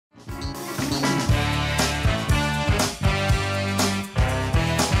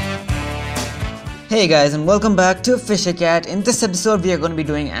Hey guys, and welcome back to Fisher Cat. In this episode we are going to be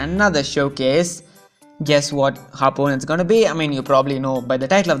doing another showcase. Guess what Harpoon it's going to be? I mean, you probably know by the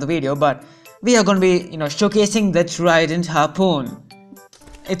title of the video, but we are going to be showcasing the Trident Harpoon.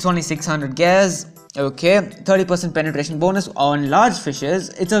 It's only 600 gears. Okay, 30% penetration bonus on large fishes.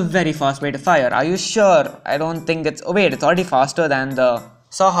 It's a very fast way to fire. Are you sure? I don't think it's... Oh wait, it's already faster than the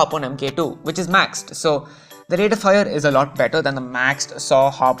Saw Harpoon MK2, which is maxed. So the rate of fire is a lot better than the maxed Saw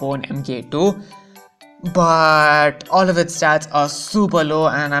Harpoon MK2. But all of its stats are super low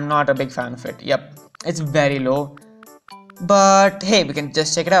and I'm not a big fan of it. Yep, it's very low. But hey, we can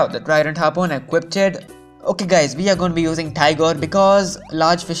just check it out. The Trident Harpoon equipped. Okay guys, we are going to be using Tiger because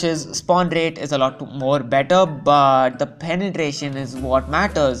large fishes spawn rate is a lot more better, but the penetration is what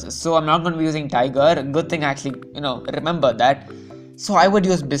matters. So I'm not going to be using Tiger. Good thing I actually, remember that. So I would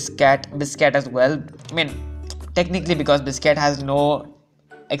use Biscuit as well. I mean, technically because Biscuit has no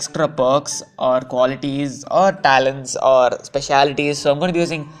extra perks or qualities or talents or specialities, so I'm going to be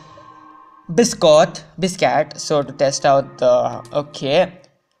using Biscuit so to test out the... Okay,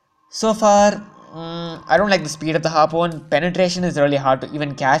 so far I don't like the speed of the Harpoon. Penetration is really hard to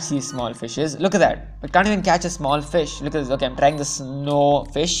even catch these small fishes. Look at that, we can't even catch a small fish. Look at this. Okay, I'm trying the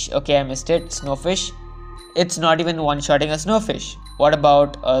snowfish. Okay, I missed it. Snowfish, it's not even one-shotting a snowfish. What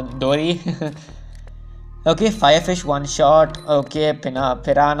about a dory? Okay, firefish one shot. Okay,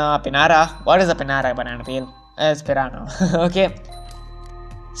 pinara. What is a pinara banana peel? It's piranha. Okay.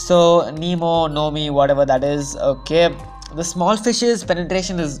 So Nemo, Nomi, whatever that is. Okay. The small fishes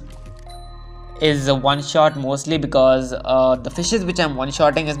penetration is a one shot mostly because the fishes which I'm one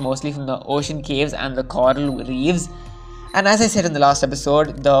shotting is mostly from the ocean caves and the coral reefs. And as I said in the last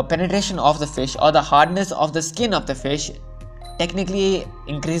episode, the penetration of the fish or the hardness of the skin of the fish technically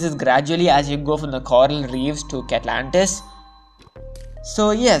increases gradually as you go from the coral reefs to Atlantis.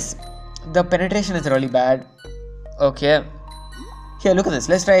 So yes, the penetration is really bad. Okay, here, look at this.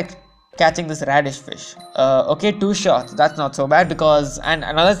 Let's try catching this radish fish. Okay, 2 shots. That's not so bad because... And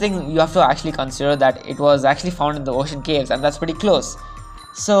another thing you have to actually consider that it was actually found in the ocean caves, and that's pretty close.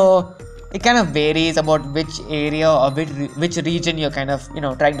 So it kind of varies about which area or which region you're kind of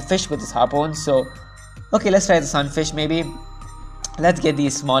trying to fish with this harpoon. So okay, let's try the sunfish maybe. Let's get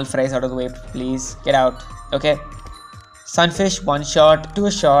these small fries out of the way, please. Get out. Okay. Sunfish, 1 shot,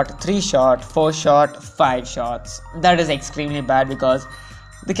 2 shot, 3 shot, 4 shot, 5 shots. That is extremely bad because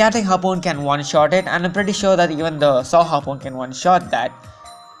the catching harpoon can one-shot it, and I'm pretty sure that even the saw harpoon can one-shot that.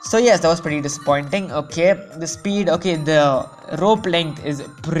 So yes, that was pretty disappointing. Okay, the speed, okay, the rope length is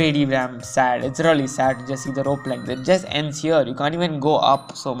pretty damn sad. It's really sad to just see the rope length. It just ends here. You can't even go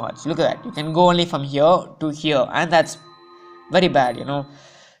up so much. Look at that. You can go only from here to here, and that's very bad.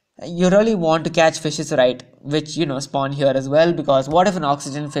 You really want to catch fishes, right, which spawn here as well, because what if an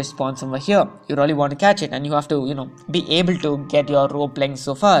oxygen fish spawns over here? You really want to catch it, and you have to be able to get your rope length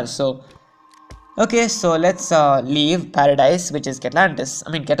so far. So okay, so let's leave Paradise, which is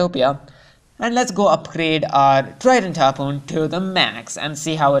Catopia, and let's go upgrade our Trident Harpoon to the max and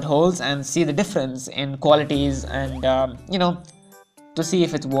see how it holds and see the difference in qualities and to see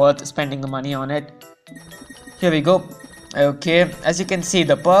if it's worth spending the money on it. Here we go. Okay, as you can see,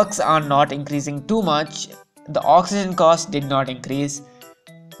 the perks are not increasing too much. The oxygen cost did not increase.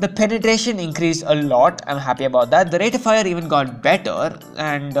 The penetration increased a lot. I'm happy about that. The rate of fire even got better,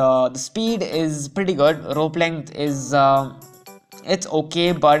 and the speed is pretty good. Rope length is it's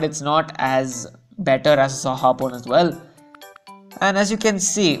okay, but it's not as better as Saw Harpoon as well. And as you can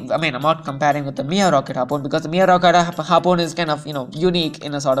see, I mean, I'm not comparing with the Mia Rocket Harpoon because the Mia Rocket Harpoon is kind of unique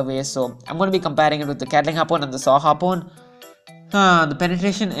in a sort of way. So I'm going to be comparing it with the Catling Harpoon and the Saw Harpoon. The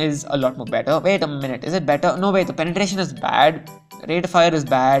penetration is a lot more better. Wait a minute, is it better? No, wait, the penetration is bad. Rate of fire is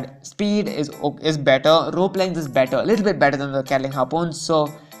bad. Speed is better. Rope length is better. A little bit better than the Catling Harpoon.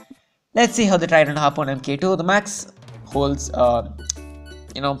 So let's see how the Trident Harpoon MK2, the max, holds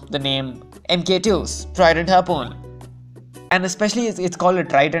the name MK2's Trident Harpoon. And especially it's called a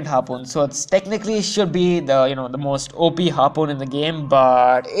Trident Harpoon, so it's technically should be the the most OP harpoon in the game,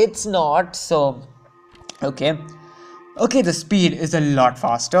 but it's not. So okay, the speed is a lot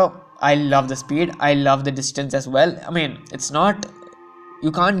faster. I love the speed. I love the distance as well. I mean, it's not, you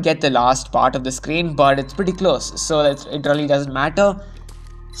can't get the last part of the screen, but it's pretty close, so it really doesn't matter.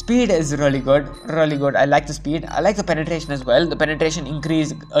 Speed is really good. I like the speed. I like the penetration as well. The penetration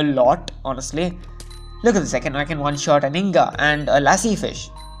increased a lot, honestly. Look at this, I can one-shot an Inga and a lassie fish.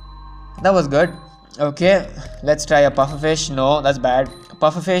 That was good. Okay, let's try a pufferfish. No, that's bad.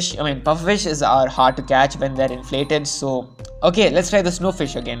 Pufferfish are hard to catch when they're inflated. So, okay, let's try the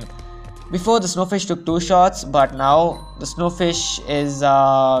snowfish again. Before the snowfish took 2 shots, but now the snowfish is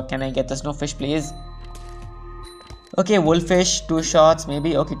can I get the snowfish please? Okay, wolfish 2 shots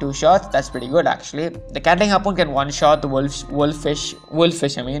maybe. Okay, 2 shots, that's pretty good actually. The catling harpoon can 1 shot the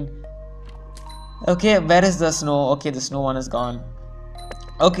wolfish I mean. Okay, where is the snow? Okay, the snow one is gone.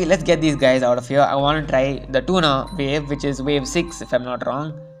 Okay, let's get these guys out of here. I want to try the tuna wave, which is wave 6 if I'm not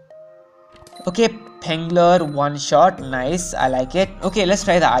wrong. Okay, Pengler 1 shot, nice, I like it. Okay, let's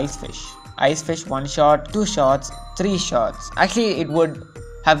try the ice fish. Ice fish 1 shot, 2 shots, 3 shots. Actually, it would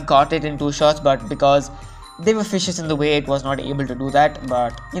have got it in 2 shots, but because there were fishes in the way, it was not able to do that,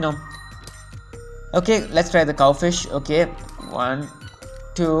 but you know. Okay, let's try the cowfish. Okay, 1,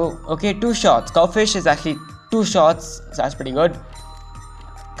 2, okay, 2 shots. Cowfish is actually 2 shots, so that's pretty good.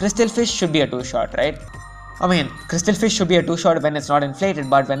 Crystal fish should be a 2 shot, right? I mean, crystal fish should be a 2 shot when it's not inflated,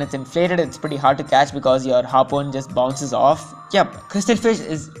 but when it's inflated, it's pretty hard to catch because your harpoon just bounces off. Yep, crystal fish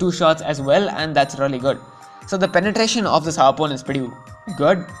is 2 shots as well, and that's really good. So the penetration of this harpoon is pretty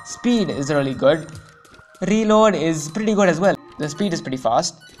good. Speed is really good. Reload is pretty good as well. The speed is pretty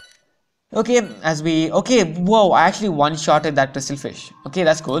fast. Okay, whoa, I actually 1-shotted that crystal fish. Okay,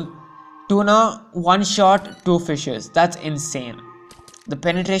 that's cool. Tuna, 1 shot, 2 fishes. That's insane. The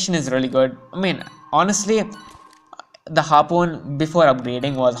penetration is really good. I mean, honestly, the harpoon before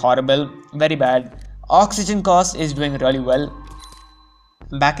upgrading was horrible, very bad. Oxygen cost is doing really well.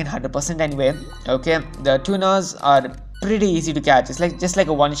 Back in 100% anyway. Okay, the tunas are pretty easy to catch. It's like just like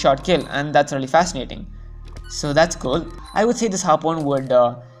a 1-shot kill, and that's really fascinating. So that's cool. I would say this harpoon would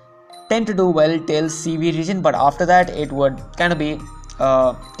tend to do well till CV region, but after that it would kind of be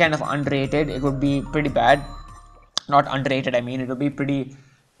kind of underrated. It would be pretty bad. Not underrated, I mean, it would be pretty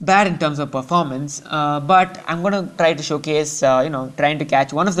bad in terms of performance, but I'm gonna try to showcase trying to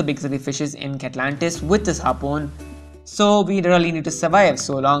catch one of the big 3 fishes in Atlantis with this harpoon. So we really need to survive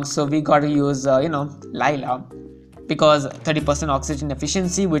so long, so we gotta use Lila, because 30% oxygen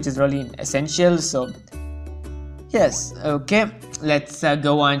efficiency, which is really essential. So yes, okay, let's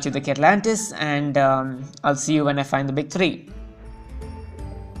go on to the Atlantis, and I'll see you when I find the big 3.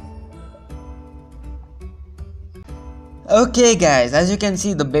 Okay guys, as you can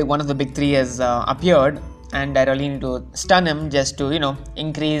see, one of the big 3 has appeared, and I really need to stun him just to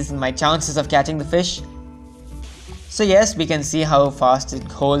increase my chances of catching the fish. So yes, we can see how fast it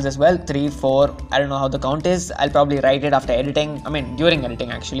holds as well. 3, 4, I don't know how the count is. I'll probably write it after editing, I mean during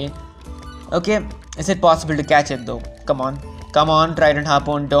editing actually. Okay, is it possible to catch it though? Come on Trident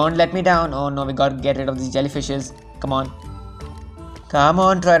harpoon, don't let me down. Oh no, we gotta get rid of these jellyfishes. Come on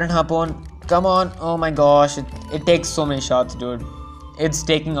Trident harpoon. Come on, oh my gosh, it takes so many shots, dude. It's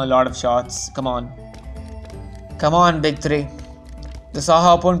taking a lot of shots. Come on, big 3. The saw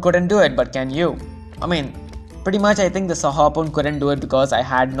harpoon couldn't do it, but can you? I mean, pretty much I think the saw harpoon couldn't do it because I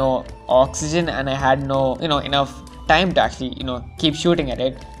had no oxygen and I had no, enough time to actually, keep shooting at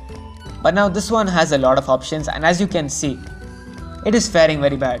it. But now this one has a lot of options, and as you can see, it is faring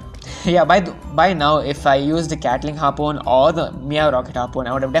very bad. Yeah, by now, if I used the Catling harpoon or the Meow rocket harpoon,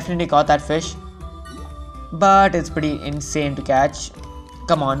 I would have definitely caught that fish. But it's pretty insane to catch.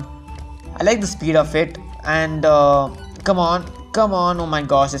 Come on. I like the speed of it, and come on, oh my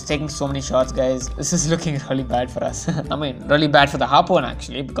gosh, it's taking so many shots, guys. This is looking really bad for us. I mean, really bad for the harpoon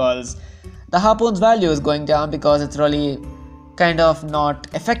actually, because the harpoon's value is going down because it's really kind of not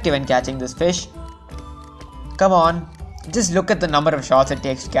effective in catching this fish. Come on. Just look at the number of shots it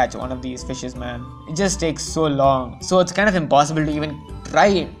takes to catch one of these fishes, man. It just takes so long. So it's kind of impossible to even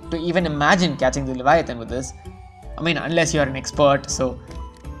try to even imagine catching the Leviathan with this. I mean, unless you're an expert. So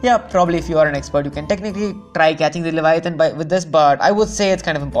yeah, probably if you are an expert, you can technically try catching the Leviathan with this, but I would say it's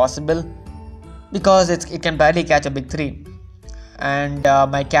kind of impossible because it can barely catch a big 3. And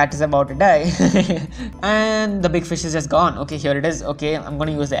my cat is about to die. And the big fish is just gone. Okay, here it is. Okay, I'm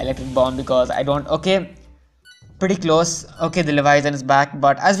gonna use the electric bomb because I don't. Okay, pretty close. Okay, the Leviathan is back,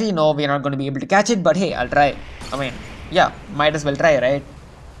 but as we know, we're not going to be able to catch it, but hey, I'll try. I mean, yeah, might as well try, right?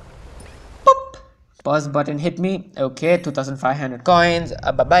 Boop. Pause button hit me. Okay, 2,500 coins.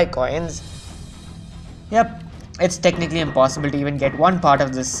 Bye-bye coins. Yep, it's technically impossible to even get one part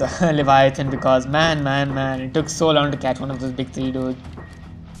of this Leviathan because man, it took so long to catch one of those big 3, dude.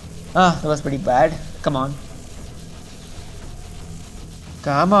 Ah, that was pretty bad. Come on.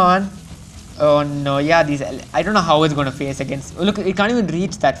 Oh no, yeah, I don't know how it's going to face against. Look, it can't even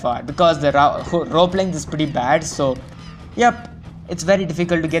reach that far because the rope length is pretty bad. So, yep, it's very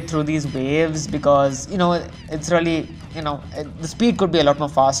difficult to get through these waves because, it's really, the speed could be a lot more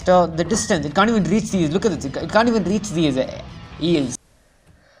faster. The distance, it can't even reach these. Look at this, it can't even reach these eels.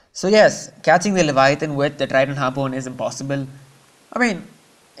 So, yes, catching the Leviathan with the Trident harpoon is impossible. I mean,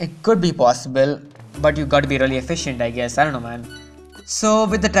 It could be possible, but you got to be really efficient, I guess. I don't know, man. So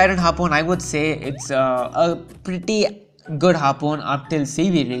with the Trident Harpoon, I would say it's a pretty good harpoon up till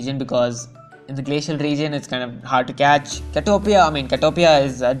CV region, because in the glacial region it's kind of hard to catch. Catopia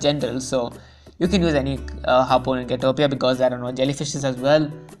is gentle, so you can use any harpoon in Catopia because there are no jellyfishes as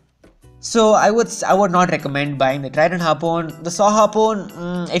well. So I would not recommend buying the Trident Harpoon. The Saw Harpoon,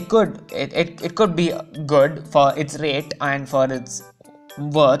 it could be good for its rate and for its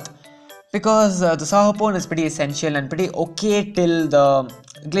worth, because the Saw Harpoon is pretty essential and pretty okay till the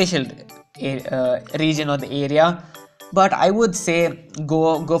glacial region or the area. But I would say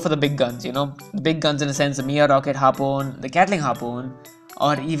go for the big guns, the big guns in a sense, the Mia Rocket Harpoon, the Catling Harpoon,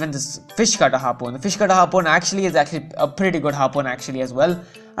 or even this Fish Cutter Harpoon. The Fish Cutter Harpoon is actually a pretty good harpoon actually as well.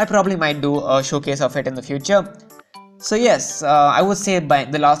 I probably might do a showcase of it in the future. So yes, I would say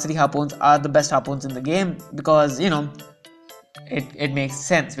the last 3 harpoons are the best harpoons in the game, because it makes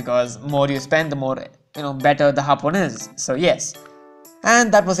sense, because more you spend, the more better the harpoon is. So yes.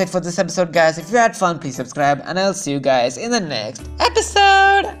 And that was it for this episode, guys. If you had fun, please subscribe, and I'll see you guys in the next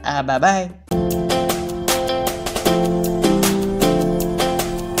episode. Bye bye.